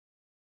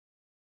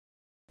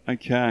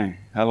Okay,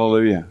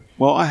 hallelujah.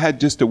 Well, I had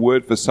just a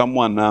word for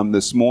someone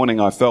this morning.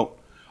 I felt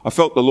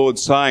the Lord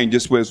saying,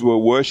 just as we were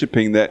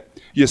worshipping, that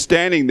you're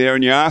standing there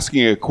and you're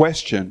asking a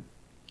question,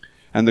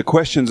 and the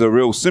question's a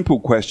real simple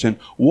question.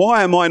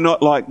 Why am I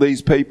not like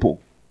these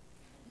people?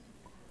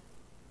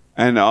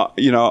 And,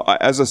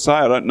 as I say,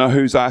 I don't know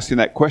who's asking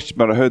that question,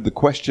 but I heard the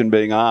question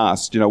being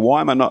asked,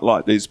 why am I not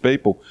like these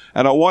people?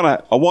 And I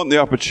want the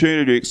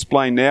opportunity to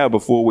explain now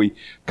before we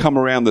come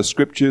around the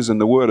scriptures and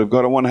the word of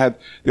God. I want to have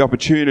the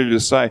opportunity to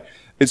say,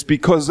 it's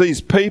because these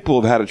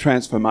people have had a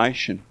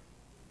transformation.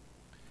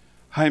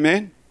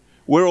 Amen.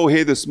 We're all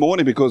here this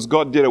morning because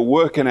God did a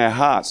work in our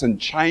hearts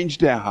and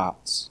changed our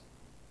hearts.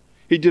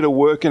 He did a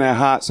work in our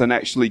hearts and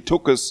actually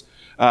took us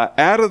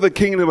out of the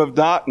kingdom of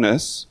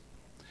darkness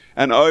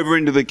and over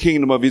into the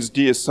kingdom of his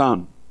dear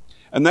Son.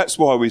 And that's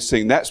why we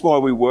sing. That's why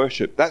we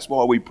worship. That's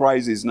why we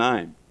praise his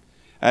name.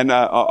 And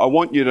I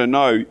want you to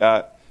know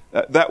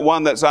that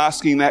one that's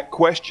asking that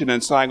question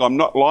and saying, I'm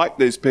not like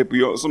these people,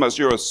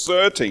 you're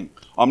asserting,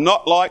 I'm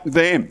not like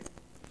them.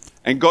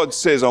 And God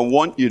says, I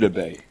want you to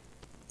be.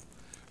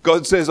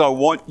 God says, I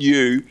want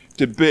you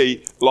to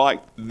be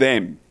like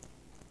them.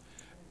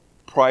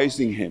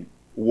 Praising him,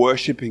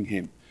 worshipping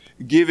him,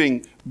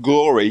 giving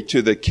glory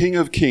to the King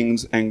of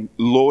Kings and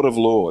Lord of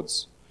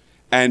Lords.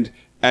 And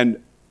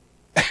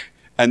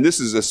this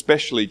is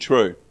especially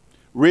true.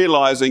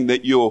 Realizing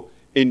that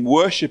in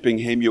worshipping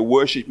him, you're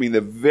worshipping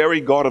the very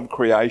God of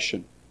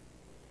creation.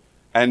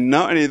 And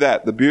not only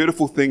that, the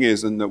beautiful thing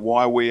is, and that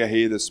why we are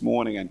here this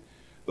morning, and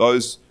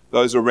those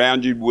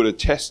around you would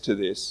attest to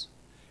this,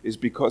 is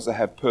because they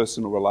have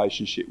personal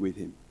relationship with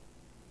him.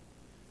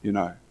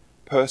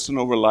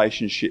 Personal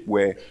relationship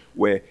where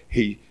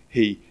he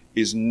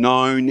is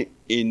known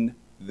in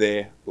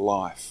their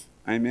life.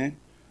 Amen.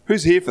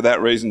 Who's here for that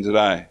reason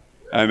today?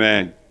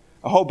 Amen.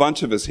 A whole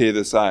bunch of us here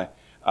to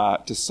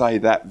say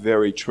that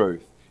very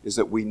truth is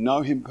that we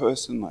know him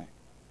personally.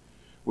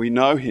 We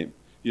know him.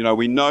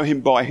 We know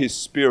him by his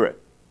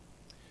Spirit.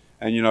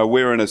 And,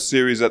 we're in a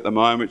series at the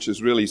moment which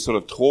is really sort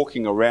of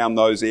talking around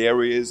those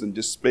areas and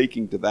just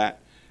speaking to that.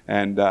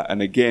 And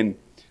again,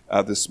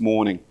 this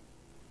morning,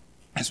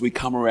 as we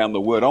come around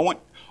the Word, I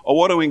want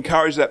to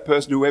encourage that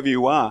person, whoever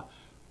you are.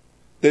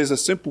 There's a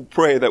simple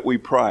prayer that we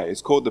pray.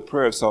 It's called the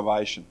prayer of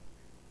salvation.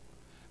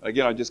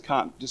 Again, I just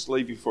can't just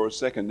leave you for a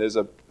second. There's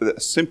a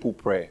simple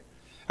prayer.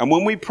 And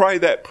when we pray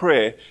that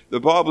prayer, the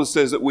Bible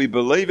says that we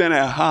believe in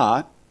our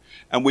heart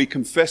and we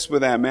confess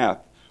with our mouth.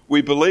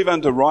 We believe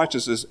unto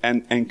righteousness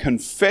and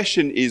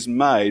confession is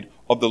made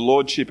of the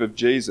Lordship of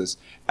Jesus.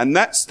 And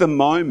that's the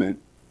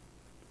moment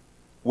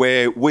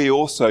where we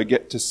also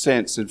get to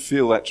sense and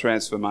feel that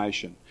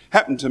transformation.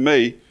 Happened to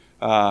me,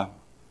 my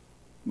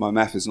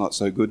math is not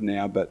so good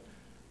now, but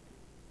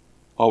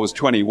I was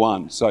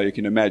 21, so you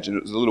can imagine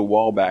it was a little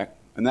while back,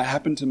 and that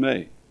happened to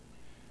me.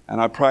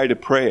 And I prayed a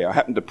prayer. I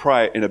happened to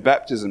pray it in a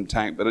baptism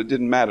tank, but it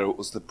didn't matter. It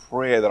was the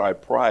prayer that I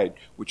prayed,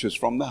 which was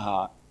from the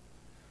heart.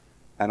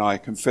 And I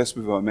confessed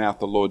with my mouth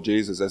the Lord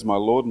Jesus as my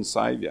Lord and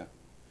Saviour.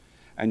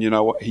 And you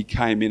know what? He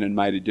came in and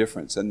made a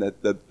difference. And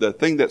the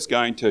thing that's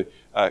going to,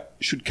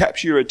 should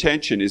capture your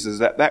attention is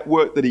that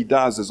work that he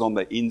does is on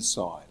the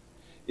inside.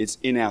 It's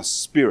in our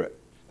spirit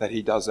that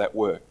he does that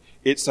work.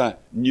 It's a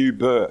new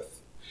birth.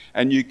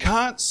 And you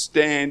can't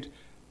stand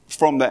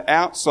from the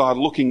outside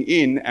looking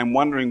in and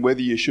wondering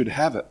whether you should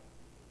have it.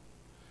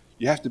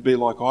 You have to be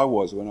like I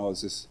was when I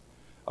was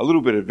a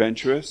little bit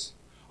adventurous.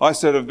 I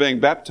said of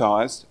being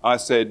baptised, I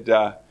said,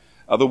 the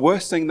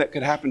worst thing that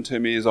could happen to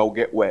me is I'll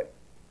get wet.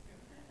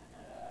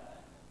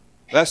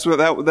 That's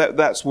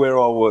where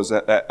I was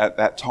at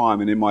that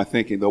time and in my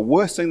thinking. The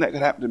worst thing that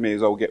could happen to me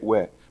is I'll get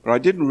wet. But I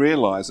didn't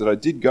realise that I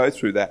did go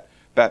through that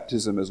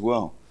baptism as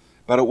well.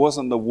 But it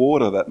wasn't the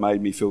water that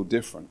made me feel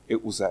different.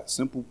 It was that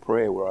simple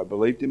prayer where I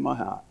believed in my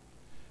heart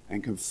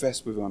and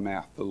confessed with my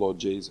mouth the Lord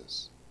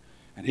Jesus.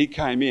 And he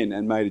came in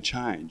and made a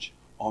change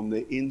on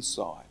the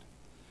inside.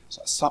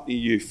 So it's something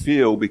you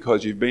feel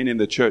because you've been in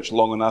the church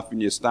long enough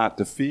and you start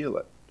to feel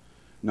it.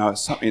 No,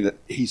 it's something that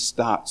he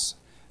starts,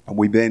 and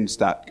we then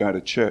start going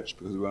to church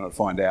because we want to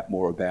find out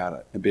more about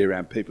it and be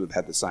around people who've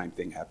had the same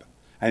thing happen.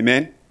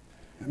 Amen?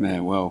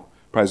 Amen. Well,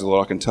 praise the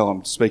Lord. I can tell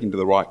I'm speaking to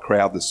the right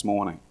crowd this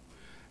morning.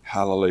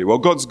 Hallelujah. Well,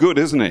 God's good,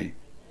 isn't he?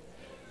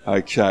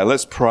 Okay,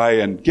 let's pray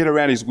and get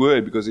around his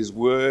word because his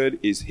word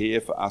is here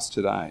for us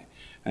today.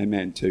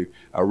 Amen. To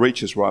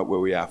reach us right where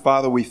we are.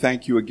 Father, we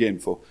thank you again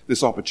for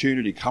this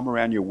opportunity to come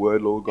around your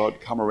word, Lord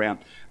God. Come around,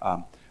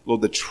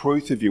 Lord, the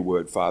truth of your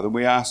word, Father.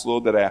 We ask,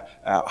 Lord, that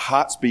our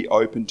hearts be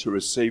open to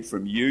receive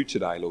from you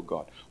today, Lord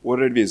God.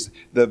 What it is,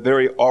 the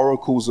very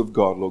oracles of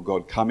God, Lord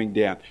God, coming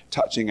down,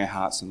 touching our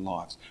hearts and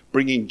lives,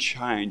 bringing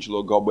change,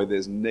 Lord God, where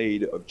there's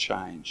need of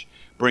change,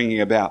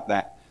 bringing about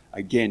that,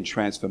 again,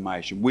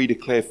 transformation. We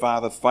declare,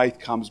 Father, faith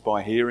comes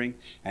by hearing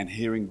and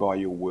hearing by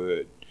your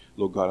word,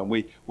 Lord God.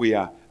 And we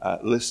are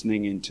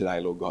listening in today,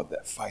 Lord God,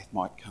 that faith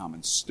might come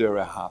and stir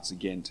our hearts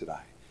again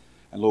today.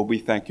 And Lord, we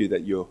thank you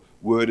that your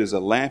word is a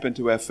lamp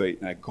unto our feet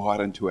and a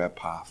guide unto our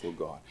path, Lord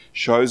God.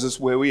 Shows us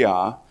where we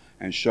are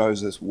and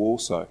shows us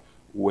also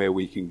where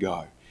we can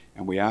go.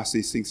 And we ask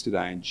these things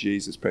today in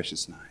Jesus'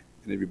 precious name.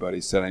 And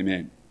everybody said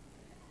amen.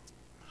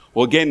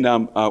 Well, again,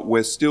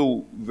 we're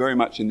still very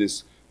much in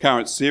this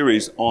current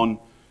series on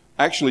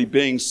actually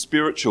being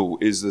spiritual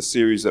is the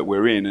series that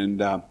we're in.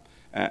 And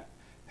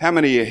how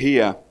many are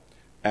here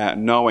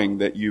knowing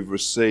that you've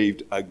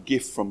received a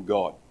gift from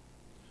God?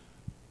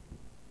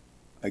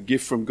 A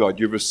gift from God.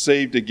 You've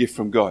received a gift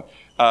from God.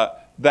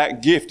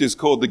 That gift is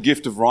called the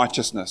gift of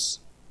righteousness.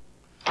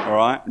 All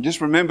right? And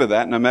just remember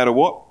that no matter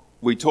what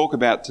we talk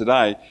about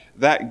today,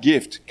 that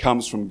gift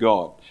comes from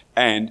God.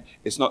 And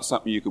it's not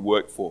something you could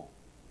work for.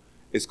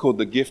 It's called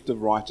the gift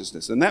of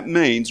righteousness. And that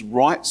means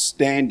right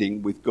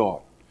standing with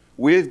God.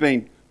 We've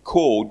been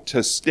called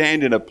to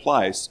stand in a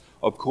place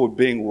of called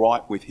being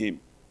right with Him.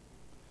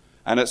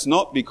 And it's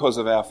not because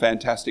of our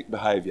fantastic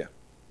behaviour.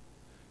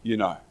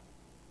 God's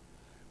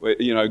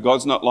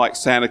not like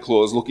Santa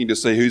Claus looking to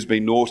see who's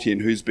been naughty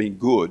and who's been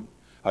good.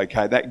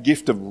 Okay, that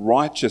gift of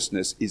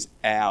righteousness is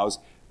ours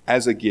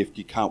as a gift.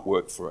 You can't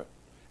work for it.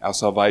 Our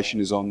salvation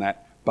is on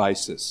that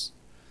basis.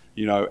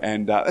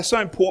 And that's so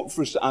important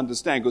for us to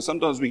understand, because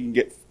sometimes we can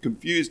get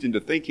confused into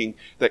thinking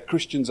that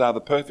Christians are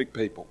the perfect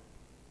people.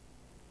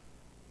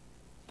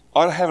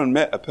 I haven't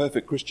met a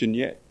perfect Christian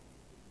yet.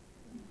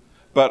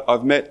 But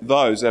I've met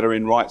those that are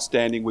in right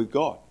standing with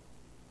God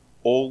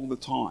all the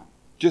time.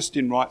 Just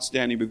in right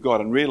standing with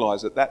God, and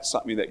realise that that's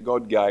something that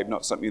God gave,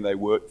 not something they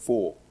worked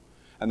for.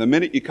 And the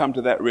minute you come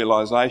to that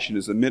realisation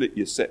is the minute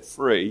you're set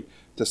free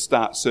to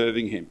start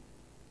serving Him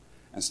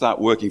and start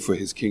working for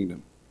His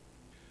kingdom.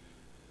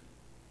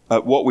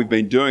 What we've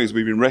been doing is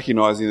we've been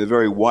recognising the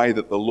very way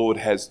that the Lord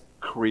has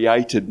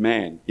created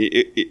man.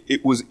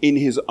 It was in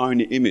His own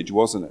image,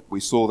 wasn't it? We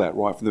saw that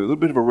right from there. A little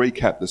bit of a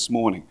recap this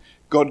morning.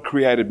 God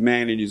created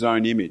man in His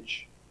own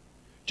image.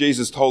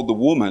 Jesus told the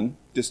woman,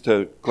 just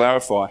to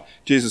clarify,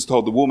 Jesus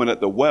told the woman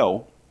at the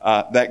well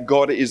that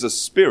God is a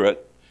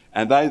spirit,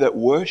 and they that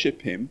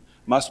worship Him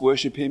must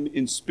worship Him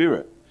in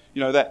spirit.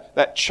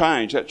 That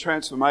change, that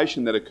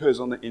transformation that occurs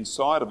on the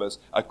inside of us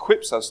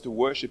equips us to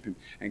worship Him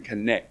and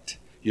connect.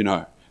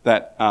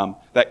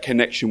 That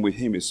connection with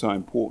Him is so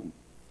important.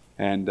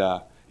 And,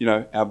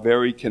 our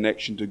very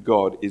connection to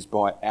God is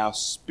by our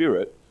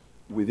spirit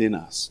within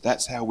us.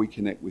 That's how we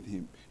connect with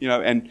Him.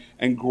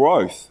 And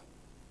growth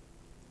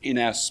in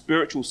our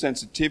spiritual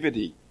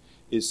sensitivity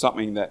is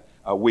something that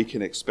we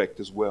can expect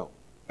as well.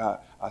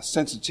 A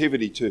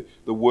sensitivity to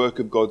the work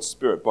of God's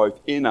Spirit, both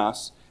in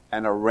us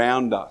and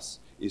around us,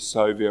 is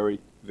so very,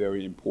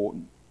 very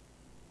important.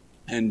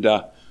 And,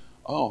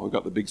 we've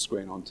got the big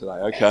screen on today.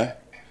 Okay.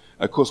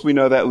 Of course, we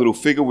know that little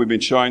figure. We've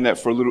been showing that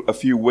for a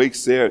few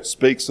weeks there. It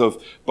speaks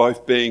of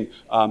both being,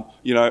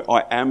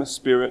 I am a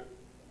spirit,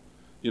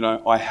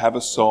 I have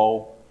a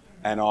soul,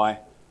 and I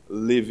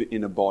live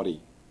in a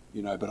body,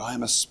 but I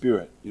am a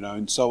spirit,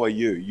 and so are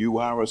you. You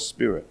are a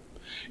spirit.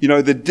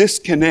 The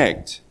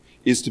disconnect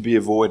is to be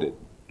avoided.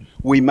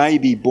 We may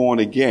be born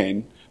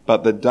again,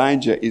 but the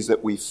danger is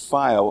that we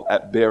fail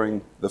at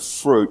bearing the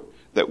fruit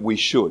that we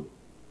should.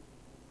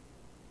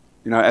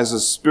 As a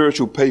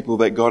spiritual people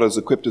that God has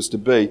equipped us to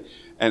be.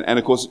 And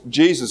of course,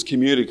 Jesus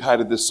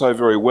communicated this so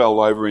very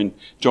well over in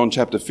John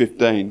chapter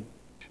 15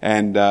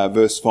 and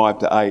verse 5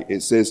 to 8.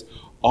 It says,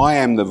 I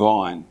am the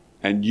vine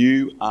and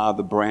you are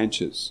the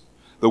branches.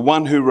 The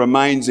one who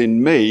remains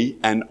in me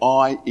and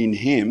I in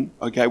him,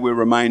 okay, we're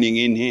remaining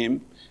in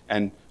him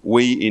and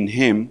we in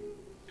him,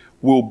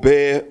 will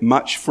bear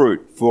much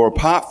fruit. For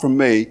apart from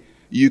me,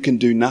 you can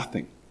do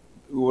nothing.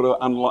 You ought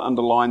to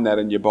underline that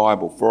in your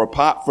Bible. For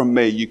apart from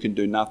me, you can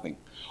do nothing.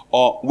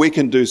 Or we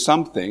can do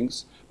some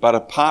things, but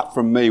apart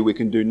from me, we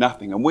can do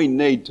nothing. And we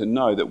need to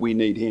know that we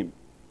need Him.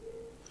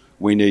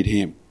 We need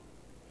Him.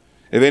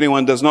 If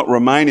anyone does not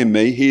remain in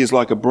me, he is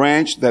like a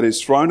branch that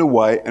is thrown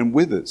away and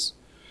withers.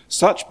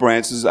 Such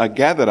branches are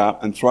gathered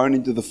up and thrown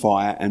into the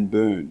fire and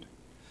burned.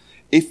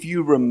 If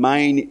you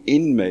remain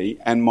in me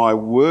and my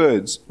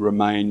words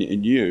remain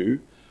in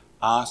you,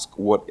 ask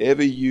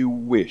whatever you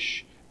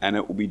wish and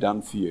it will be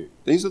done for you.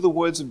 These are the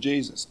words of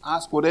Jesus.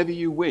 Ask whatever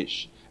you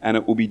wish, and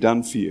it will be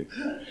done for you.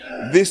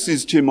 This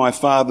is to my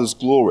Father's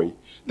glory,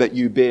 that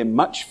you bear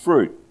much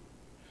fruit,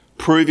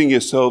 proving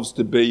yourselves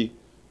to be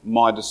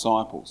my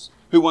disciples.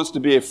 Who wants to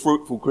be a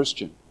fruitful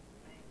Christian?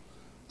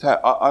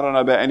 I don't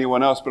know about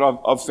anyone else, but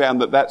I've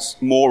found that that's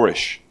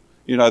moreish.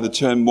 The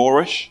term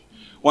moreish.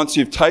 Once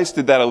you've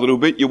tasted that a little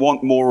bit, you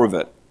want more of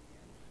it.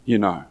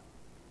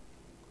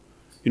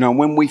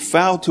 When we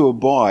fail to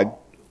abide,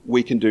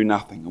 we can do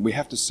nothing. And we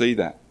have to see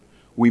that.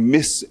 We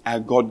miss our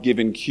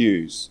God-given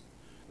cues,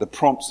 the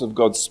prompts of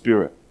God's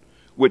Spirit,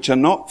 which are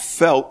not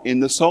felt in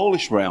the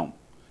soulish realm.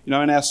 In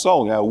our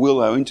soul, our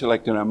will, our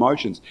intellect and our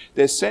emotions.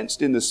 They're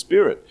sensed in the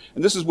Spirit.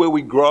 And this is where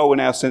we grow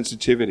in our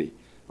sensitivity.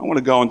 I want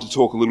to go on to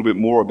talk a little bit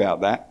more about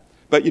that.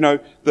 But,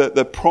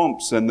 the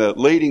prompts and the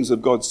leadings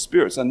of God's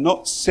spirits are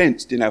not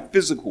sensed in our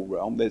physical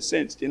realm. They're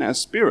sensed in our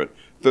spirit,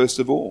 first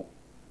of all.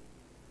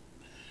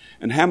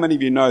 And how many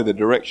of you know the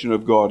direction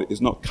of God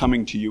is not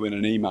coming to you in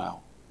an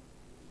email?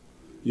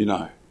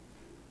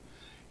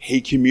 He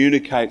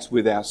communicates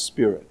with our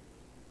spirit.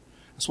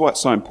 That's why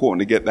it's so important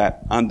to get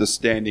that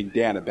understanding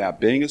down about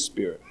being a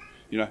spirit,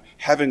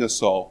 having a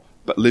soul,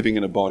 but living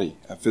in a body,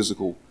 a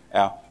physical,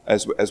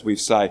 as we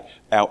say,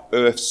 our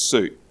earth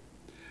suit.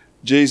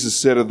 Jesus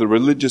said of the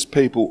religious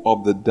people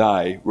of the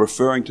day,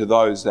 referring to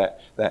those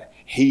that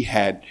he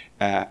had,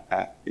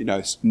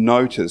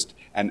 noticed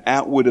an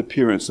outward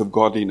appearance of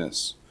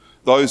godliness.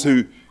 Those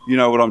who, you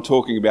know what I'm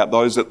talking about,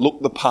 those that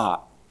look the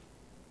part.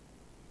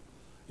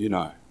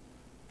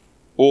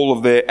 All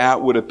of their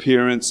outward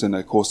appearance and,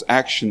 of course,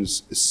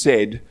 actions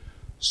said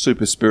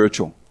super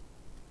spiritual.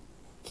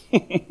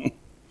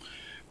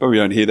 Probably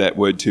don't hear that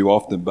word too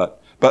often,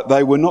 but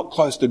they were not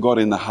close to God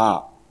in the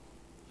heart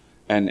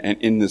and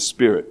in the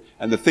spirit.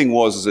 And the thing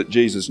was that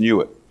Jesus knew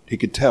it. He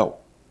could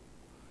tell.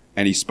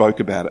 And he spoke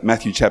about it.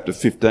 Matthew chapter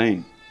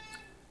 15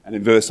 and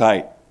in verse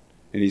 8.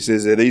 And he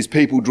says that these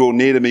people draw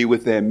near to me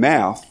with their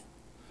mouth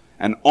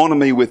and honour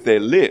me with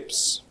their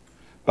lips,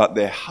 but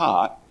their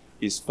heart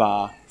is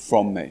far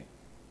from me.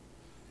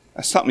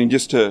 That's something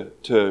just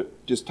to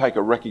just take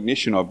a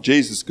recognition of.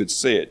 Jesus could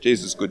see it.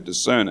 Jesus could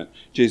discern it.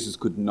 Jesus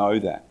could know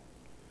that.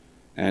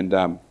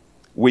 And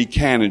we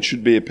can and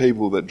should be a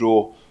people that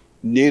draw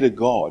near to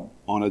God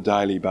on a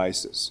daily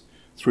basis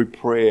through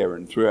prayer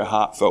and through our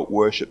heartfelt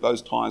worship.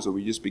 Those times where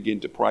we just begin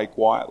to pray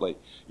quietly,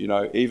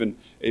 even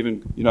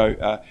in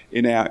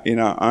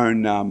our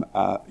own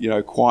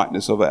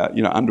quietness of our,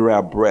 under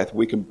our breath,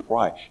 we can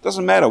pray. It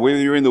doesn't matter whether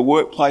you're in the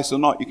workplace or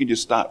not. You can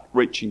just start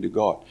reaching to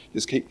God.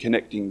 Just keep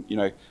connecting.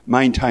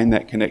 Maintain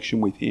that connection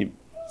with Him,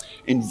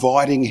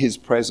 inviting His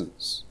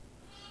presence.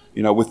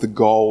 With the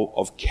goal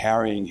of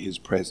carrying His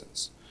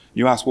presence.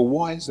 You ask, well,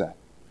 why is that?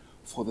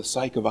 For the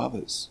sake of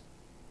others.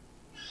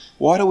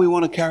 Why do we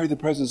want to carry the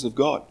presence of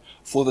God?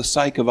 For the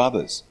sake of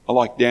others. I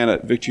like down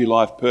at Victory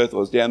Life Perth, I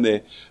was down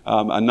there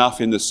enough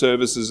in the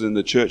services in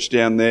the church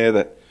down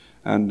there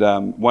and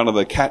one of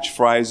the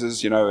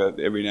catchphrases,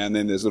 every now and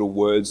then there's little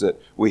words that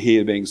we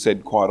hear being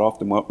said quite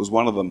often.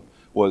 One of them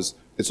was,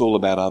 it's all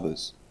about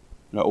others.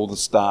 All the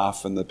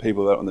staff and the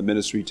people that are on the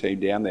ministry team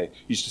down there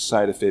used to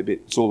say it a fair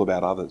bit, it's all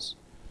about others.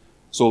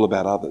 It's all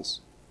about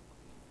others.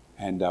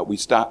 And we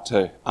start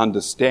to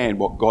understand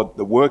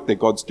the work that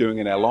God's doing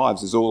in our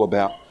lives is all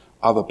about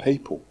other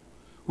people.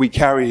 We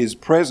carry His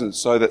presence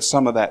so that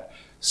some of that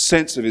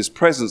sense of His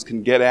presence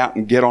can get out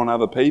and get on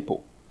other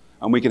people.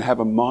 And we can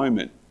have a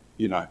moment,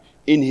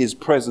 in His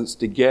presence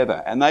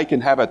together. And they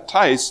can have a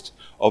taste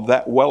of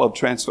that well of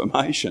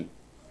transformation,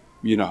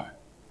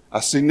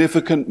 a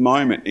significant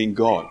moment in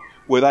God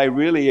where they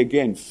really,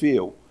 again,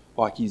 feel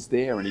like He's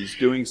there and He's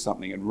doing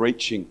something and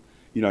reaching,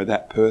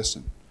 that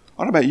person.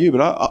 I don't know about you,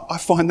 but I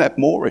find that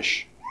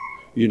moreish.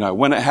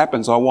 When it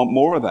happens, I want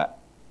more of that.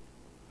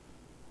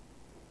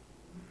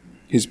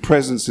 His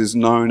presence is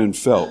known and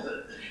felt.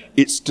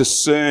 It's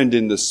discerned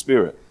in the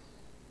Spirit.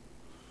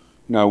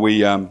 Just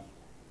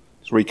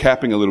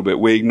recapping a little bit,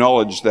 we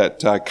acknowledge that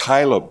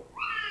Caleb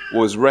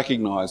was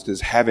recognised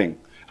as having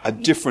a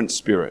different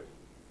spirit.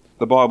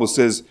 The Bible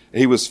says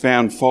he was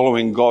found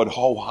following God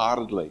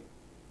wholeheartedly.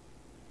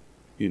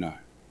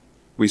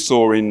 We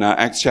saw in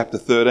Acts chapter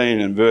 13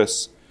 and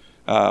verse,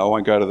 I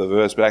won't go to the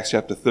verse, but Acts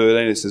chapter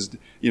 13, it says,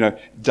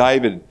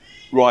 David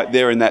right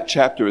there in that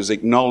chapter is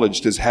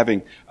acknowledged as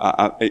having,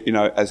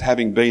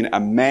 been a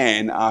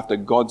man after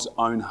God's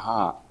own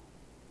heart.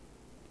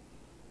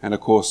 And of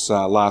course,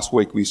 last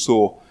week we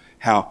saw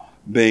how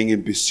being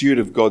in pursuit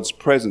of God's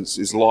presence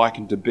is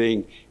likened to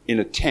being in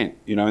a tent,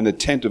 in the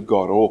tent of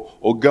God,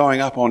 or going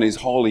up on His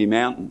holy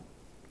mountain.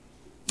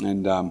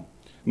 And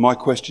my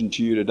question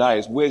to you today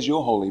is, where's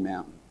your holy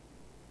mountain?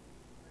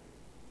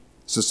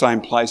 It's the same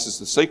place as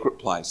the secret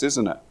place,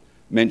 isn't it?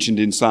 Mentioned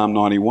in Psalm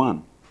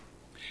 91.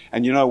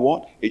 And you know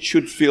what? It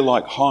should feel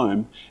like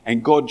home,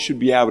 and God should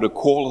be able to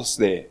call us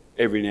there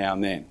every now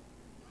and then.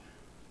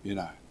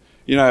 I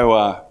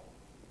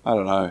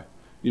don't know.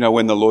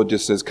 When the Lord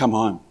just says, come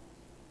home.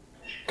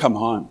 Come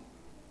home.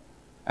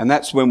 And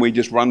that's when we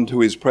just run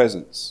to His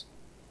presence.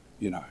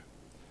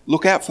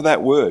 Look out for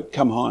that word,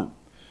 come home.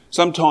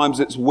 Sometimes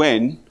it's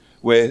when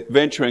we're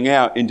venturing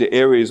out into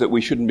areas that we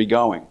shouldn't be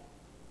going.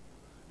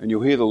 And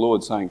you'll hear the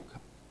Lord saying,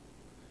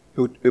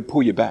 He'll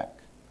pull you back.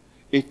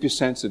 If you're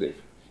sensitive,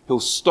 He'll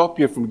stop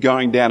you from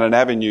going down an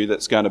avenue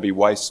that's going to be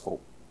wasteful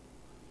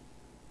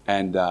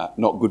and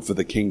not good for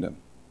the kingdom.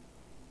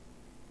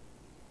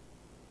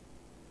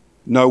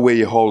 Know where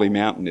your holy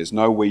mountain is.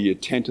 Know where your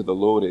tent of the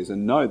Lord is.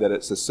 And know that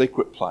it's a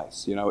secret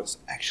place. It's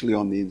actually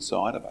on the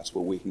inside of us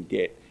where we can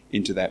get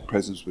into that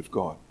presence with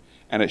God.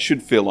 And it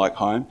should feel like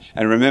home.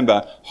 And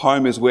remember,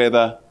 home is where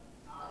the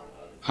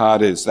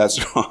heart is.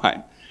 That's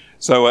right.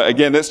 So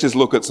again, let's just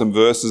look at some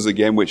verses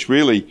again, which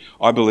really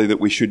I believe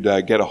that we should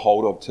get a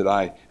hold of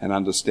today and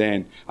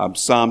understand.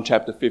 Psalm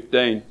chapter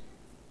 15.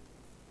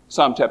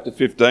 Psalm chapter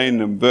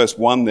 15 and verse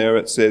 1 there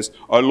it says,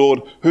 O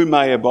Lord, who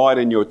may abide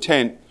in your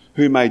tent?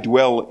 Who may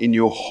dwell in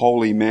your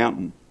holy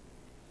mountain?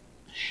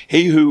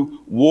 He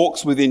who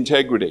walks with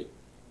integrity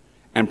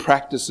and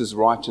practices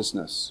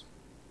righteousness,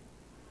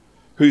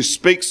 who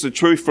speaks the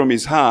truth from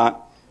his heart,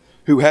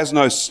 who has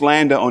no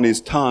slander on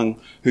his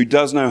tongue, who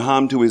does no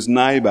harm to his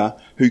neighbour,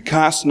 who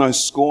casts no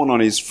scorn on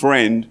his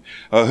friend,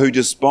 who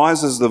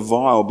despises the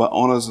vile but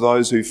honours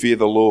those who fear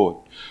the Lord,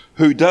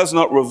 who does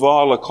not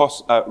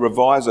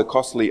revise a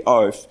costly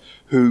oath,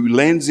 who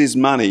lends his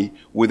money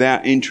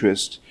without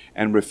interest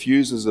and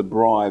refuses a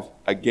bribe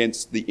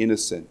against the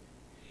innocent.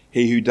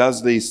 He who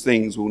does these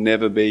things will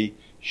never be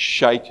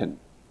shaken.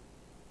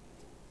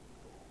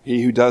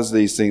 He who does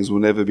these things will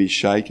never be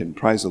shaken.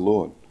 Praise the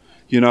Lord.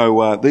 You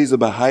know, these are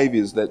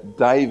behaviours that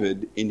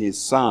David in his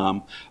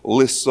psalm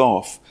lists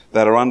off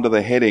that are under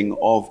the heading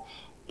of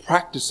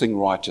practicing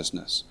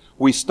righteousness.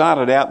 We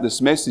started out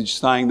this message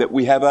saying that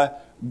we have a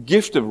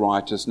gift of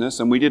righteousness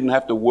and we didn't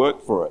have to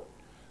work for it.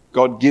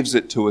 God gives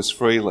it to us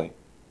freely.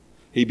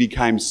 He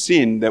became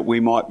sin that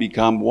we might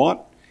become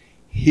what?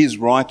 His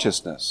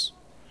righteousness.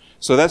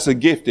 So that's a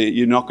gift.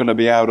 You're not going to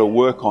be able to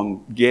work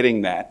on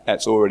getting that.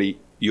 That's already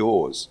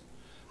yours.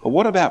 But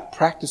what about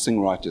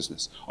practicing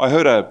righteousness? I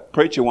heard a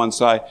preacher once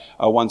say,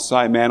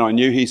 a man I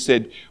knew, he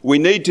said, we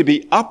need to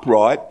be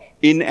upright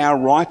in our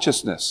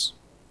righteousness.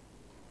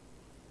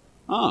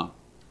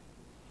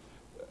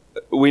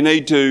 We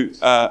need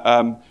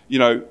to,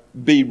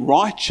 be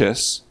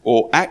righteous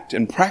or act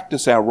and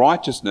practice our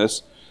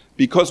righteousness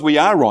because we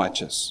are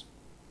righteous.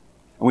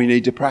 And we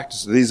need to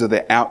practice it. These are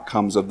the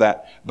outcomes of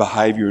that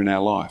behaviour in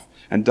our life.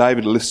 And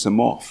David lists them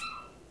off.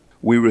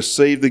 We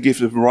receive the gift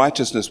of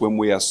righteousness when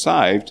we are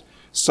saved,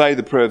 say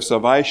the prayer of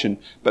salvation,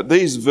 but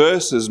these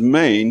verses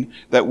mean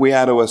that we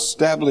are to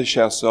establish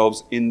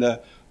ourselves in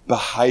the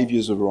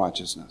behaviours of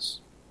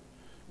righteousness.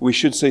 We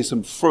should see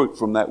some fruit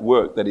from that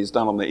work that is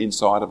done on the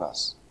inside of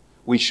us.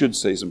 We should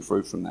see some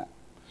fruit from that.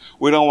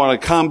 We don't want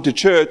to come to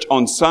church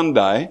on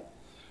Sunday,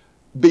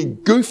 be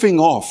goofing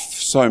off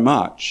so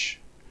much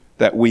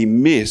that we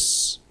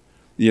miss,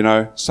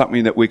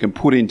 something that we can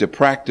put into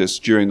practice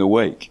during the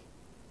week.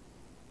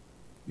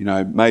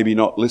 Maybe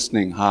not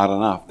listening hard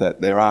enough,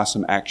 that there are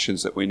some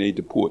actions that we need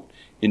to put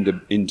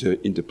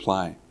into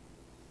play.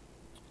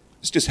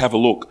 Let's just have a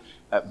look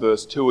at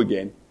verse 2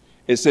 again.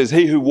 It says,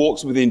 he who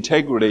walks with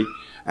integrity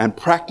and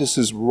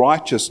practices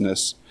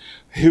righteousness,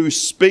 who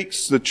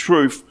speaks the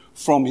truth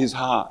from his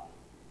heart.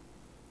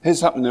 Here's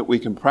something that we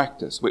can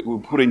practice. We'll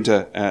put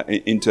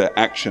into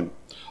action.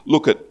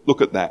 Look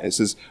at that. It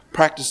says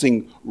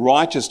practicing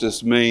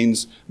righteousness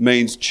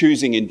means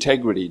choosing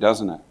integrity,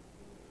 doesn't it?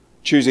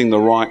 Choosing the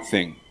right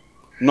thing,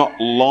 not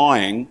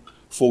lying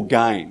for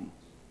gain.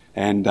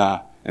 And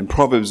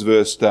Proverbs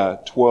verse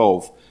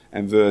 12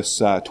 and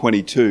verse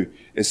 22,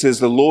 it says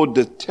the Lord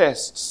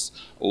detests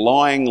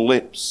lying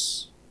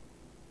lips,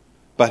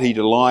 but he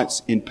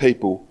delights in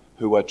people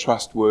who are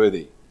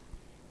trustworthy.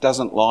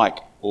 Doesn't like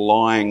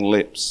lying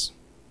lips.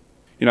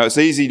 It's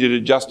easy to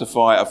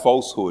justify a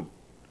falsehood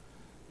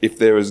if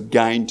there is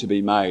gain to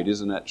be made,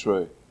 isn't that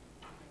true?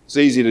 It's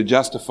easy to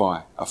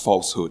justify a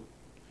falsehood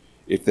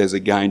if there's a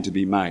gain to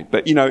be made.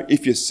 But,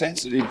 if you're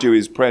sensitive to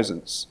his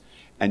presence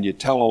and you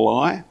tell a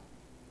lie,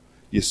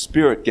 your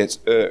spirit gets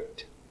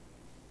irked.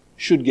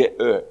 Should get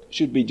irked.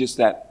 Should be just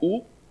that,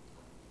 ooh,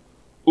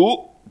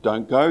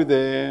 don't go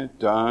there.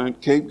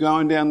 Don't keep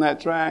going down that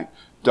track.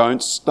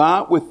 Don't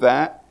start with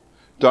that.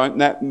 Don't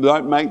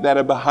make that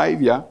a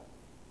behaviour.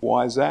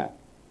 Why is that?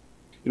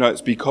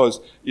 It's because,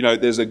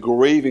 there's a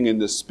grieving in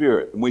the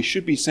spirit, and we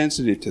should be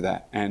sensitive to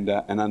that and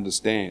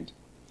understand.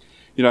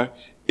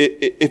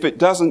 If it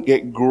doesn't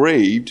get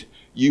grieved,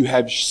 you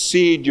have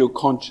seared your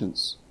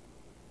conscience.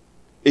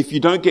 If you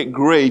don't get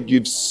grieved,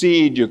 you've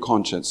seared your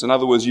conscience. In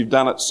other words, you've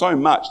done it so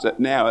much that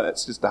now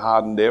it's just a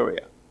hardened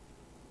area.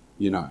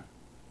 You're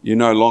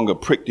no longer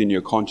pricked in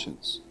your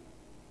conscience.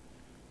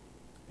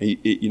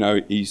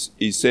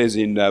 He says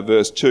in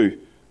verse 2,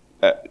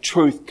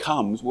 truth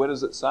comes. Where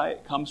does it say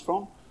it comes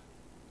from?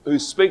 Who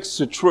speaks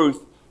the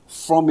truth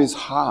from his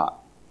heart.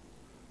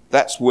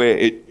 That's where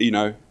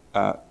it,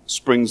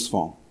 springs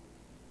from.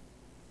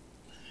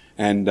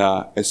 And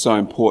it's so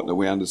important that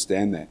we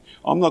understand that.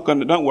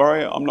 Don't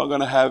worry, I'm not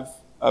going to have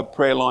a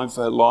prayer line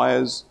for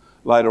liars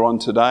later on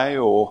today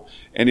or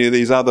any of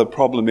these other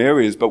problem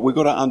areas, but we've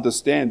got to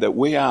understand that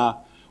we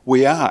are,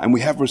 and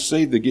we have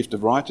received the gift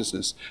of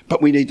righteousness,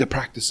 but we need to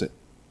practice it.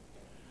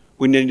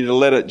 We need to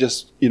let it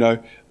just,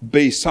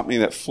 be something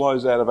that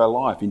flows out of our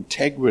life,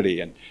 integrity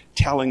and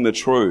telling the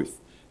truth,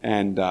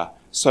 and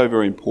so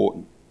very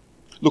important.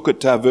 Look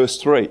at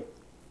verse 3.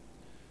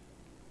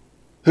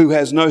 Who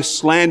has no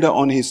slander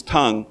on his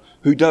tongue,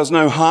 who does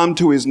no harm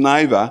to his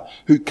neighbour,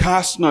 who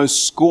casts no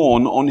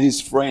scorn on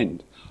his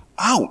friend.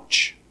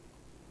 Ouch!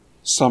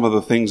 Some of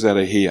the things that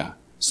are here,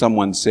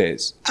 someone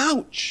says,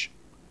 ouch!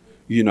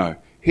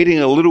 Hitting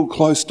a little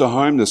close to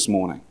home this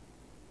morning.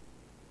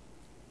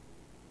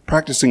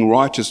 Practicing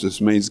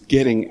righteousness means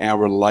getting our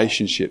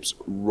relationships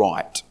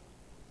right.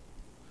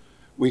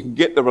 We can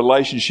get the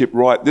relationship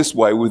right this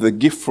way with a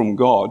gift from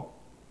God.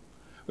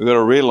 We've got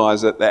to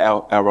realise that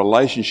our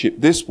relationship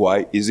this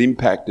way is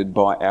impacted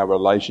by our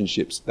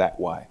relationships that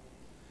way.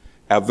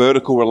 Our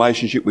vertical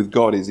relationship with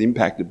God is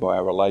impacted by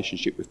our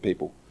relationship with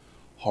people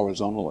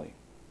horizontally.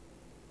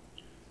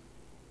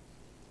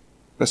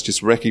 Let's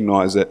just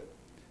recognise that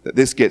that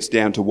this gets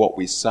down to what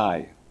we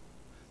say,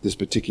 this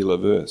particular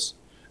verse.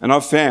 And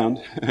I've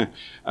found, and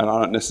I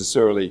don't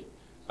necessarily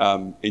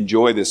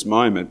enjoy this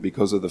moment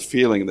because of the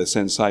feeling and the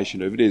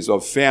sensation of it is,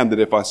 I've found that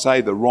if I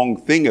say the wrong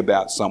thing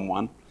about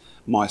someone,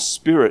 my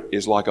spirit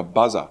is like a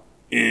buzzer.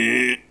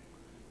 You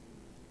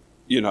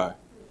know,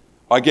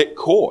 I get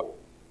caught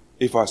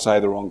if I say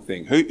the wrong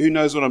thing. Who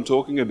knows what I'm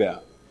talking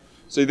about?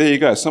 See, there you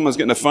go. Someone's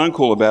getting a phone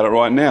call about it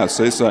right now.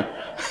 See, so...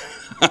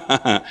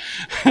 But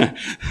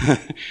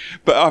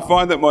I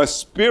find that my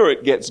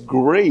spirit gets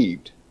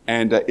grieved,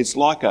 and it's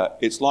like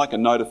a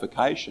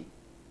notification,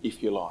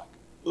 if you like.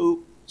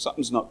 Ooh,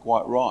 something's not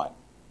quite right.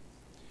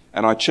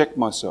 And I check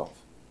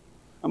myself.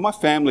 And my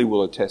family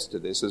will attest to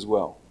this as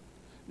well.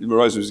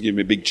 Rosa was giving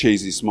me a big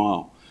cheesy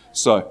smile.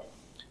 So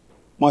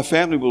my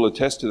family will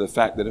attest to the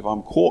fact that if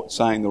I'm caught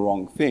saying the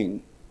wrong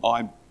thing,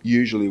 I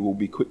usually will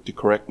be quick to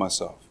correct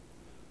myself.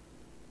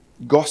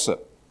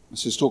 Gossip.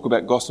 Let's just talk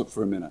about gossip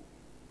for a minute.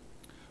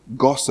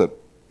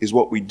 Gossip is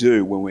what we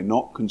do when we're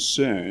not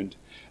concerned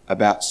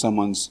about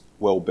someone's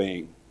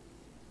well-being.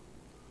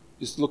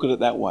 Just look at it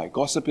that way.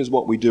 Gossip is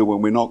what we do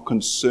when we're not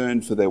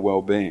concerned for their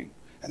well-being.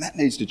 And that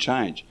needs to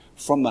change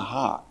from the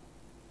heart.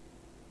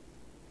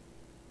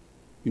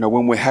 You know,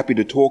 when we're happy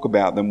to talk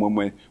about them,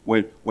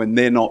 when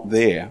they're not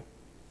there,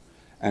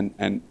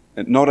 and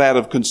not out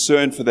of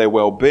concern for their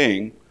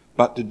well-being,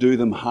 but to do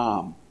them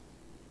harm.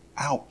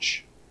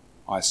 Ouch,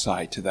 I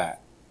say to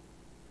that.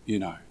 You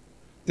know,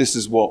 this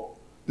is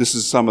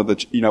some of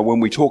the, you know, when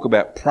we talk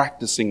about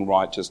practicing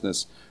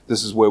righteousness,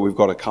 this is where we've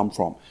got to come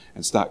from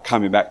and start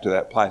coming back to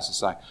that place and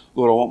say,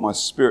 Lord, I want my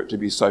spirit to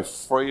be so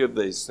free of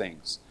these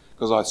things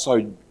because I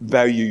so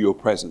value your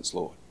presence,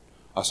 Lord.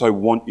 I so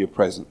want your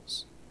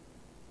presence.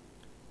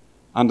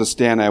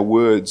 Understand our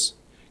words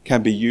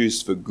can be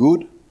used for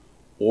good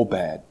or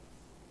bad.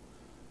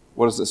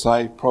 What does it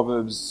say?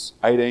 Proverbs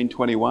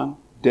 18:21.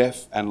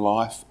 Death and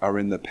life are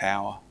in the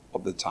power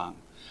of the tongue.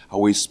 Are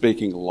we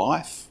speaking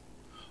life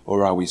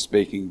or are we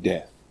speaking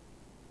death?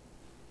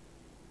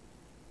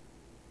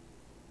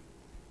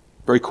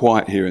 Very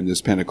quiet here in this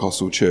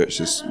Pentecostal church,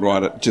 just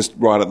right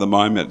at the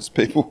moment. It's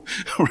people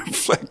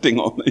reflecting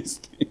on these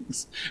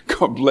things.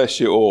 God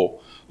bless you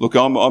all. Look,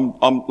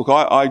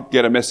 I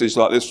get a message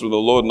like this from the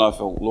Lord, and I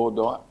feel, Lord,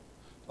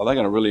 are they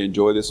going to really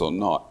enjoy this or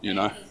not? You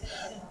know,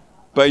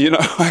 but you know,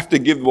 I have to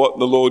give what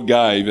the Lord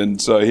gave,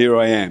 and so here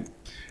I am.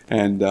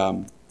 And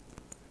you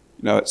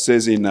know, it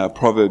says in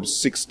Proverbs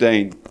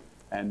 16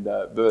 and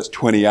verse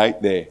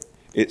 28 there,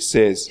 it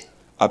says,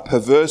 a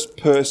perverse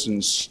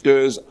person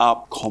stirs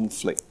up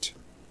conflict,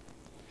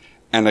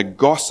 and a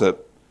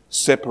gossip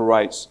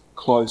separates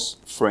close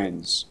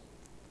friends.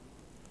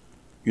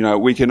 You know,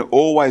 we can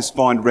always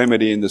find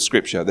remedy in the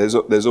scripture.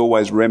 There's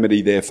always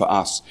remedy there for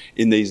us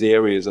in these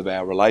areas of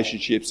our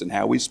relationships and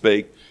how we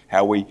speak,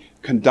 how we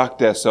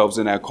conduct ourselves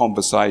in our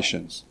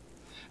conversations.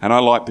 And I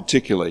like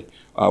particularly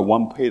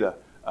 1 Peter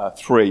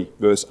 3,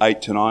 verse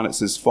 8 to 9. It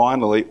says,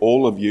 finally,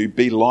 all of you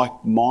be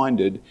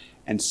like-minded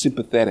and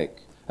sympathetic.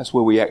 That's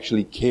where we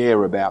actually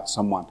care about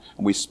someone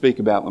and we speak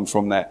about them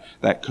from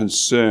that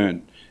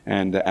concern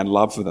and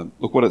love for them.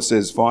 Look what it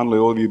says. Finally,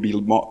 all of you be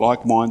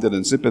like-minded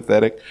and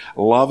sympathetic,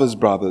 love as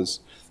brothers,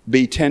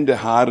 be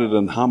tender-hearted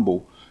and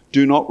humble.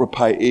 Do not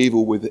repay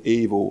evil with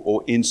evil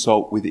or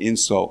insult with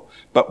insult,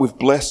 but with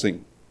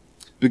blessing,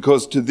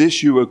 because to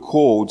this you are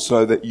called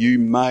so that you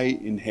may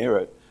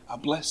inherit a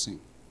blessing.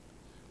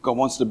 God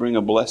wants to bring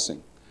a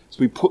blessing. So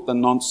we put the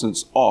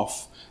nonsense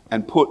off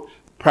and put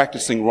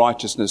practicing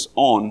righteousness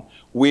on,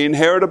 we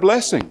inherit a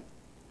blessing.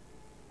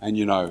 And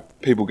you know,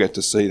 people get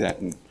to see that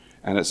and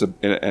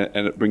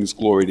it brings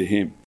glory to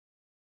him.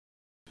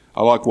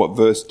 I like what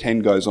verse 10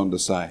 goes on to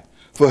say.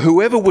 For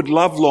whoever would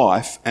love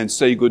life and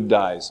see good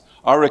days,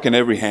 I reckon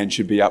every hand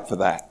should be up for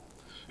that.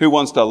 Who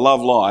wants to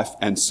love life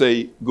and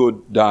see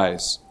good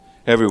days?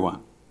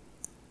 Everyone.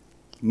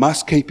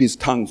 Must keep his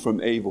tongue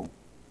from evil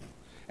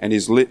and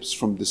his lips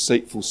from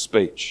deceitful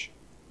speech.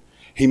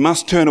 He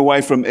must turn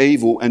away from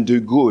evil and do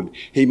good.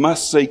 He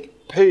must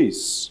seek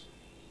peace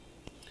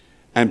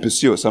and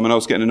pursue it. Someone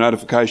else getting a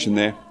notification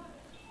there.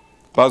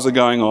 Buzzer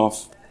going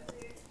off.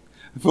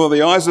 For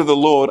the eyes of the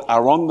Lord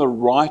are on the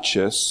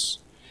righteous,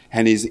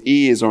 and his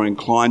ears are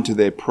inclined to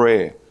their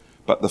prayer.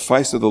 But the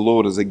face of the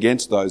Lord is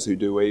against those who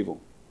do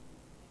evil.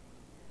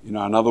 You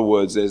know, in other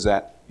words, there's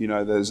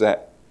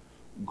that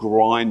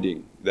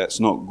grinding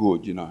that's not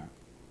good, you know.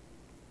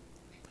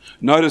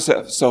 Notice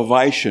that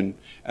salvation,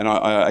 and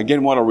I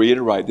again want to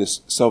reiterate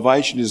this,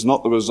 salvation is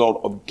not the result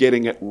of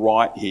getting it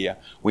right here.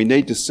 We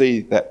need to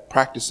see that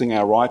practicing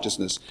our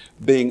righteousness,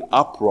 being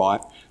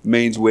upright,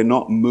 means we're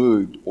not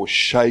moved or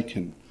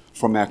shaken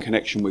from our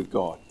connection with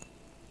God.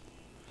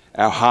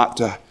 Our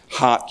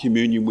heart-to-heart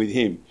communion with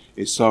him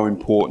is so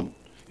important.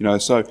 You know,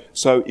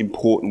 so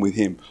important with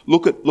him.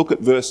 Look at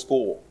verse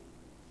 4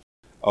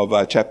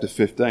 of chapter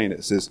 15.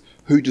 It says,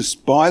 who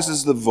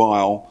despises the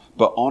vile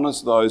but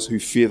honours those who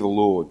fear the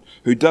Lord,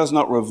 who does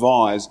not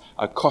revise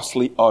a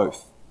costly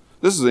oath.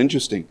 This is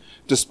interesting.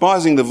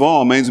 Despising the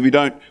vile means we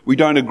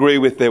don't agree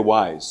with their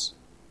ways.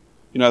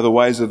 You know, the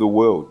ways of the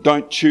world.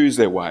 Don't choose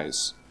their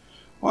ways.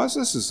 Well,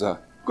 this is a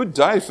good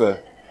day for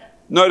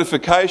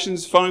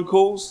notifications, phone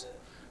calls.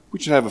 We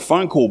should have a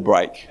phone call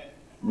break,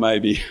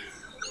 maybe.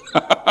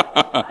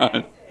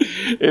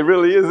 It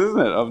really is, isn't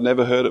it? I've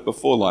never heard it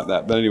before like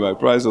that. But anyway,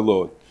 praise the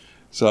Lord.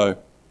 So,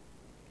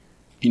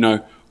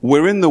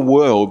 we're in the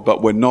world,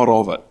 but we're not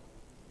of it,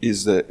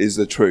 is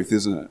the truth,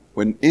 isn't it?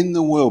 We're in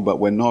the world, but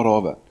we're not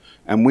of it.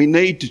 And we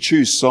need to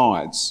choose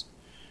sides.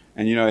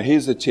 And,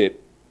 here's a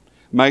tip.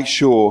 Make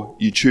sure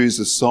you choose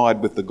the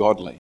side with the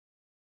godly.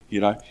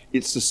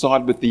 It's the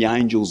side with the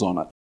angels on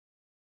it.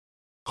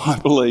 I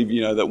believe,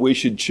 that we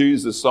should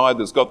choose the side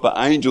that's got the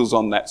angels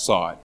on that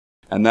side.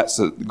 And that's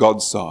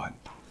God's side.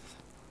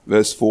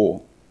 Verse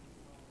 4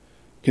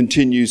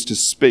 continues to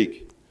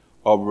speak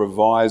of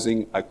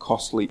revising a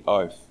costly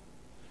oath.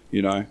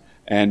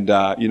 And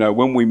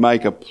when we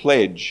make a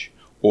pledge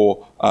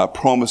or a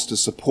promise to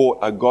support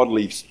a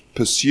godly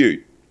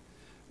pursuit,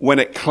 when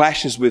it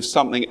clashes with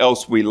something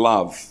else we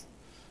love,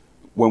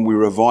 when we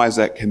revise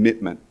that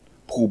commitment,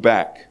 pull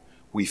back,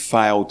 we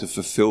fail to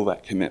fulfill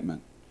that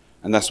commitment.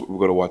 And that's what we've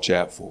got to watch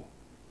out for.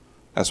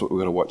 That's what we've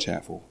got to watch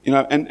out for.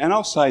 And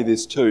I'll say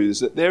this too, is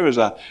that there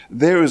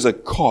is a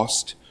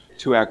cost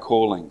to our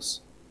callings.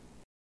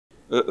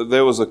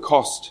 There was a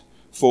cost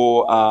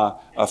for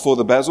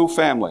the Basil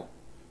family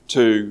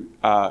to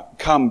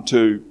come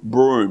to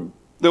Broome.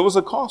 There was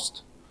a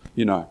cost,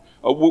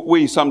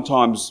 We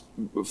sometimes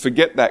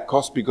forget that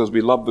cost because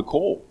we love the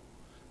call.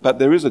 But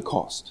there is a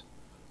cost.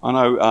 I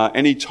know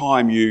any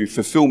time you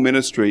fulfill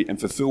ministry and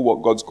fulfill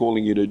what God's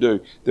calling you to do,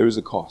 there is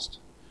a cost.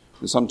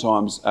 And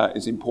sometimes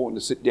it's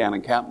important to sit down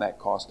and count that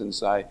cost and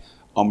say,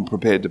 I'm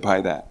prepared to pay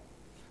that.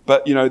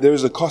 But, there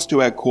is a cost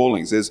to our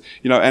callings. There's,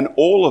 and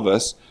all of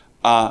us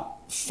are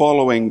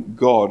following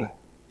God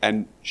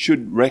and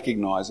should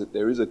recognize that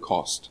there is a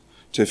cost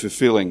to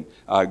fulfilling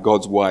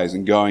God's ways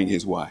and going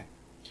his way.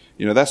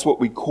 That's what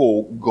we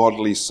call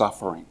godly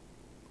suffering.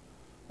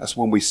 That's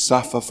when we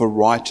suffer for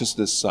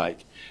righteousness'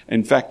 sake.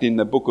 In fact, in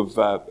the book of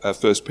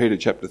 1 Peter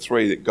chapter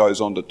 3, that goes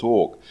on to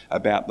talk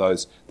about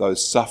those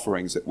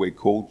sufferings that we're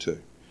called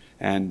to.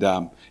 And,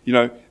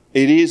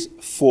 it is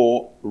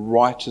for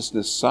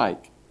righteousness'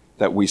 sake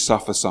that we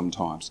suffer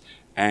sometimes.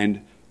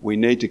 And we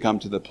need to come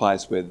to the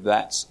place where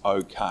that's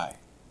okay.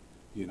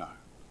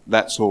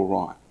 That's all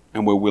right.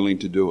 And we're willing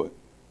to do it.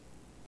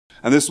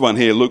 And this one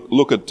here,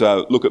 look at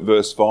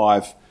verse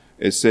 5.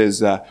 It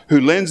says, who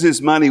lends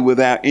his money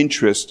without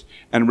interest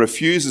and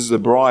refuses a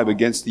bribe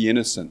against the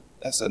innocent.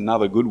 That's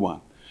another good one.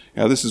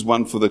 This is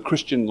one for the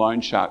Christian loan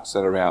sharks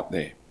that are out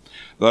there.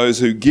 Those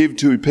who give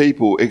to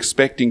people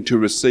expecting to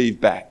receive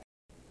back.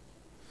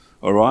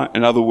 All right?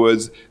 In other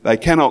words, they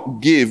cannot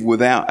give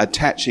without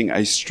attaching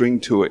a string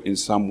to it in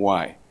some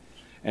way.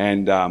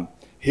 And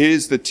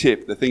here's the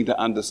tip. The thing to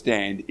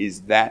understand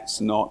is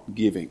that's not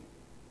giving.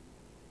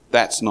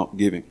 That's not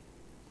giving.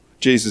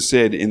 Jesus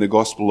said in the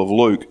Gospel of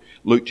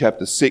Luke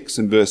chapter 6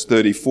 and verse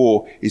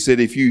 34, he said,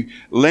 if you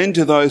lend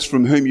to those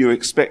from whom you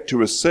expect to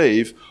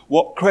receive,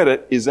 what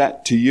credit is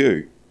that to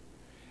you?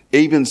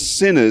 Even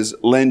sinners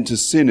lend to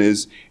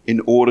sinners in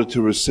order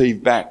to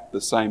receive back the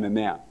same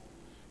amount.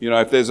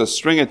 If there's a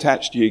string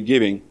attached to your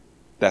giving,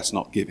 that's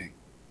not giving.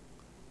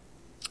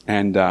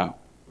 And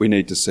we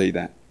need to see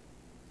that.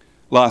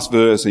 Last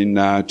verse in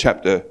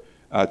chapter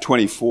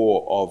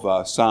 24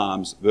 of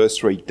Psalms, verse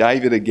 3,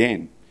 David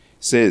again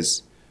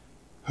says,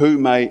 who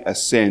may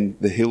ascend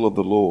the hill of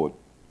the Lord?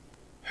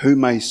 Who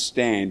may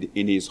stand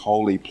in his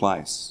holy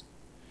place?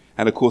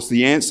 And of course,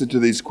 the answer to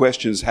these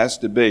questions has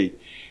to be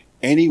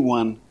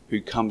anyone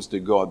who comes to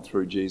God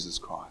through Jesus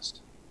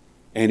Christ.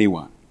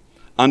 Anyone.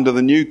 Under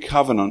the new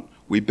covenant,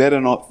 we better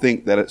not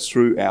think that it's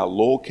through our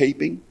law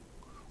keeping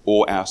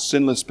or our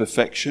sinless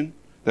perfection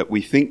that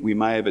we think we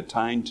may have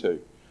attained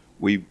to.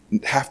 We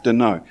have to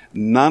know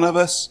none of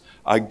us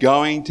are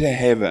going to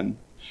heaven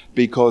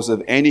because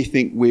of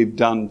anything we've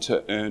done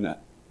to earn it.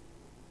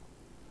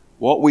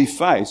 What we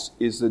face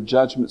is the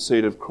judgment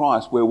seat of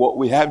Christ, where what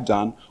we have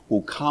done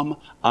will come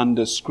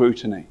under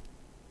scrutiny.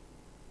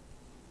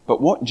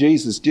 But what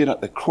Jesus did at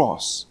the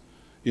cross,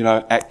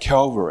 at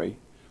Calvary,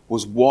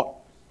 was what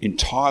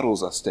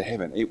entitles us to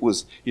heaven. It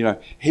was,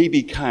 he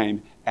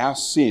became our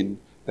sin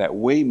that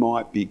we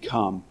might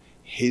become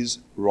his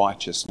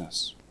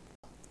righteousness.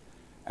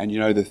 And,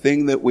 the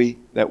thing that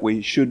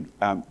we should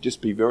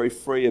just be very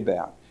free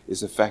about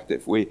is the fact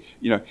that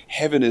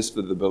heaven is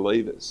for the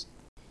believers.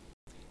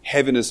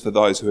 Heaven is for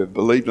those who have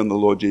believed on the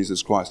Lord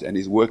Jesus Christ and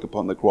his work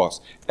upon the cross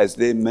as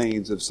their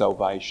means of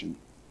salvation.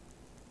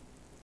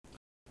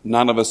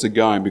 None of us are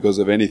going because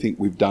of anything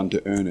we've done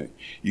to earn it.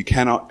 You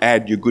cannot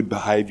add your good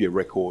behaviour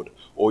record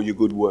or your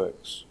good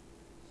works,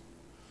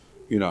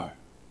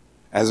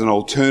 as an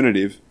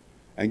alternative.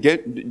 And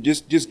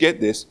just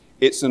get this,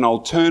 it's an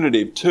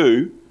alternative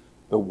to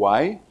the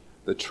way,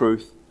 the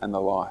truth and the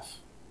life.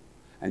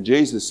 And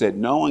Jesus said,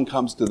 no one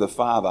comes to the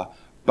Father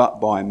but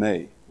by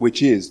me,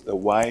 which is the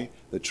way,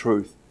 the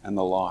truth and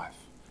the life.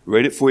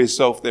 Read it for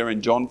yourself there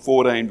in John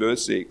 14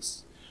 verse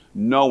 6.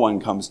 No one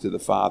comes to the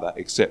Father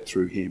except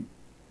through him.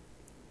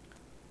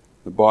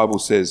 The Bible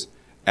says,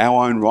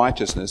 our own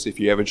righteousness, if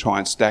you ever try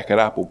and stack it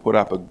up or put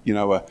up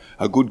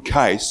a good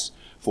case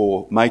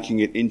for making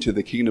it into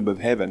the kingdom of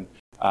heaven,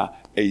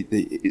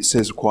 it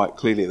says quite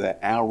clearly that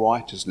our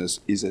righteousness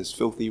is as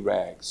filthy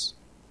rags.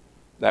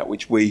 That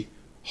which we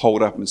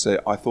hold up and say,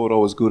 I thought I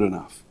was good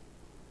enough.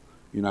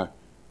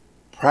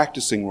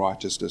 Practicing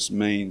righteousness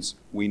means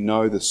we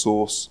know the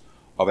source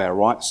of our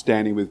right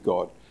standing with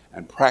God.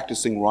 And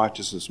practicing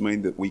righteousness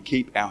means that we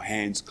keep our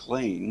hands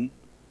clean.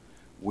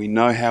 We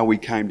know how we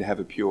came to have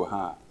a pure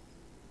heart.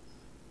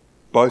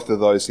 Both of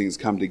those things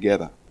come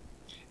together.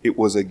 It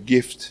was a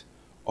gift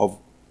of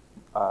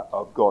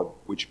God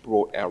which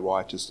brought our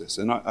righteousness.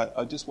 And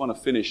I just want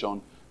to finish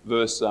on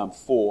verse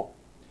 4.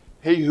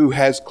 He who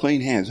has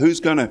clean hands. Who's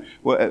going to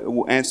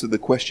we'll answer the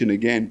question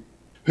again?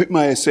 Who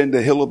may ascend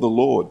the hill of the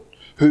Lord?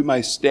 Who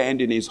may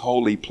stand in his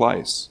holy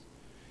place?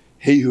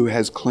 He who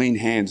has clean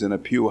hands and a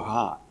pure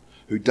heart,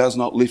 who does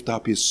not lift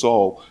up his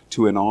soul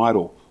to an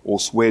idol or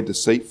swear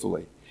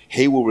deceitfully.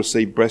 He will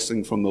receive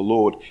blessing from the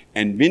Lord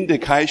and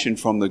vindication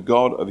from the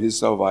God of his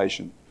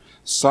salvation.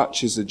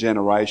 Such is the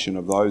generation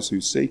of those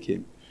who seek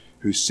him,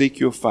 who seek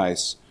your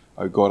face,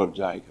 O God of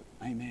Jacob.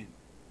 Amen.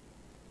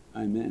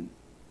 Amen.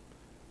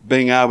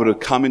 Being able to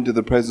come into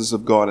the presence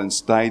of God and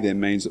stay there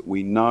means that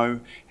we know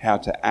how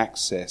to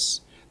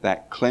access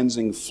that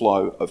cleansing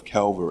flow of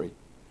Calvary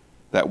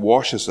that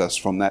washes us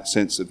from that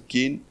sense of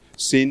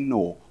sin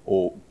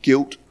or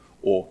guilt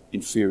or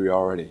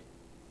inferiority.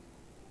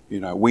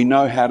 We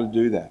know how to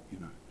do that.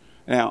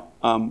 Now,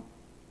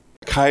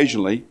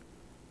 occasionally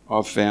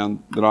I've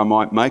found that I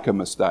might make a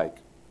mistake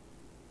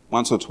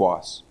once or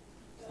twice,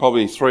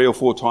 probably 3 or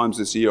 4 times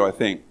this year, I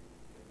think.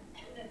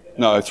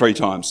 No, 3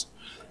 times.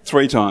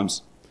 3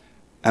 times.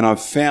 And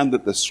I've found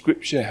that the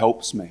Scripture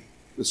helps me.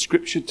 The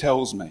Scripture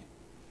tells me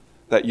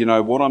that,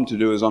 what I'm to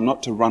do is I'm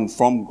not to run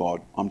from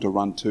God, I'm to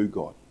run to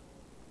God.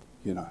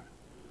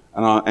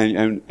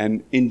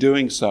 And in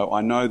doing so,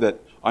 I know that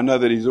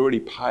He's already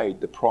paid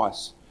the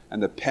price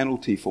and the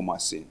penalty for my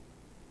sin.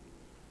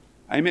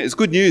 Amen. It's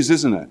good news,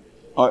 isn't it?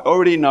 I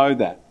already know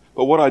that.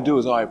 But what I do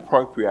is I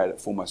appropriate it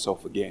for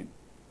myself again.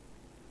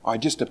 I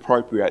just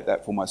appropriate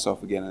that for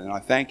myself again, and I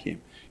thank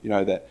Him.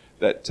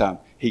 That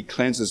He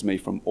cleanses me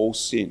from all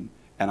sin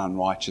and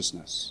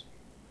unrighteousness.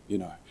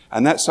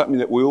 And that's something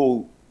that we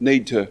all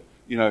need to,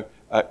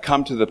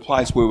 come to the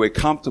place where we're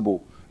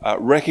comfortable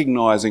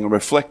recognising and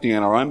reflecting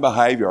on our own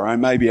behaviour, our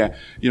own maybe,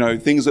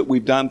 things that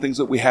we've done, things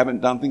that we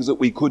haven't done, things that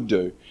we could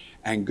do,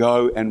 and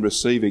go and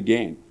receive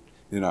again.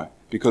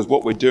 Because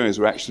what we're doing is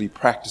we're actually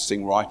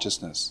practising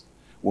righteousness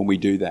when we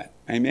do that.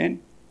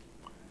 Amen?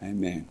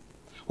 Amen.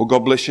 Well, God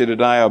bless you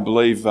today. I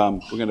believe we're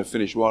going to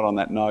finish right on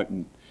that note.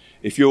 And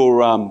if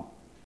you're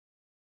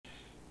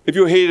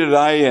here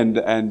today and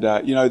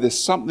there's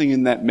something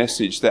in that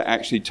message that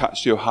actually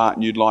touched your heart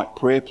and you'd like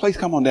prayer, please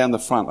come on down the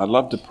front. I'd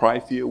love to pray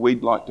for you.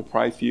 We'd like to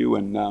pray for you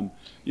and,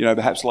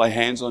 perhaps lay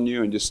hands on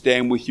you and just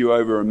stand with you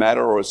over a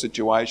matter or a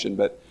situation.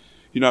 But,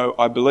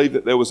 I believe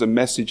that there was a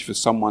message for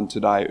someone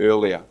today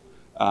earlier.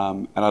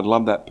 And I'd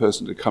love that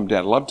person to come down.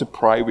 I'd love to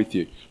pray with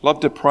you. I'd love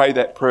to pray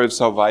that prayer of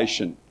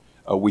salvation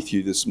with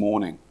you this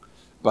morning.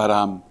 But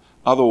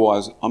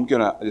otherwise, I'm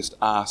going to just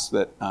ask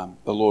that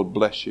the Lord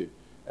bless you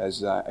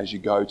as you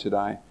go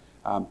today.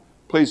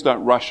 Please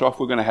don't rush off.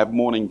 We're going to have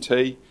morning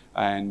tea,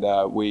 and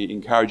we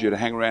encourage you to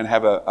hang around,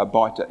 have a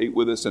bite to eat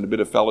with us and a bit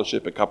of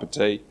fellowship, a cup of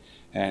tea,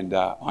 and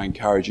I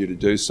encourage you to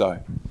do so.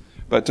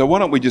 But why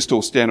don't we just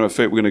all stand on our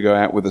feet? We're going to go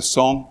out with a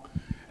song.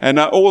 And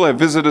all our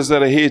visitors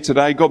that are here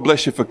today, God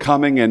bless you for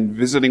coming and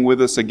visiting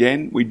with us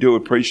again. We do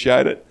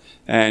appreciate it,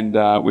 and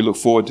we look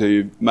forward to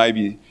you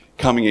maybe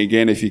coming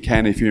again if you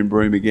can, if you're in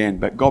Broome again.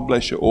 But God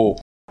bless you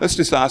all. Let's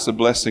just ask a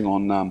blessing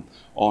on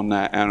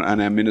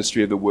our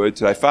ministry of the Word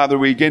today. Father,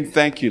 we again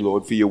thank you,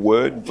 Lord, for your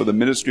Word, for the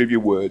ministry of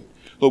your Word.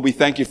 Lord, we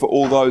thank you for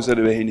all those that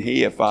are in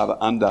here, Father,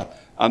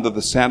 under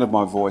the sound of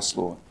my voice,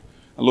 Lord.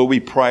 And Lord, we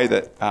pray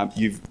that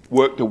you've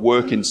worked a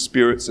work in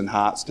spirits and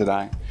hearts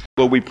today.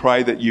 Lord, we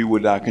pray that you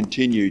would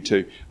continue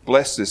to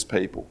bless this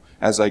people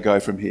as they go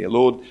from here.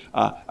 Lord,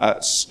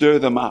 stir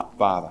them up,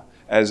 Father,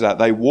 as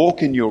they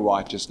walk in your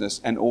righteousness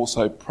and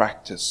also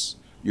practice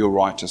your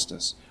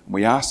righteousness. And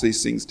we ask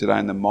these things today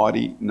in the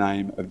mighty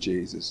name of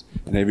Jesus.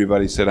 And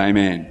everybody said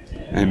amen.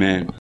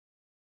 Amen.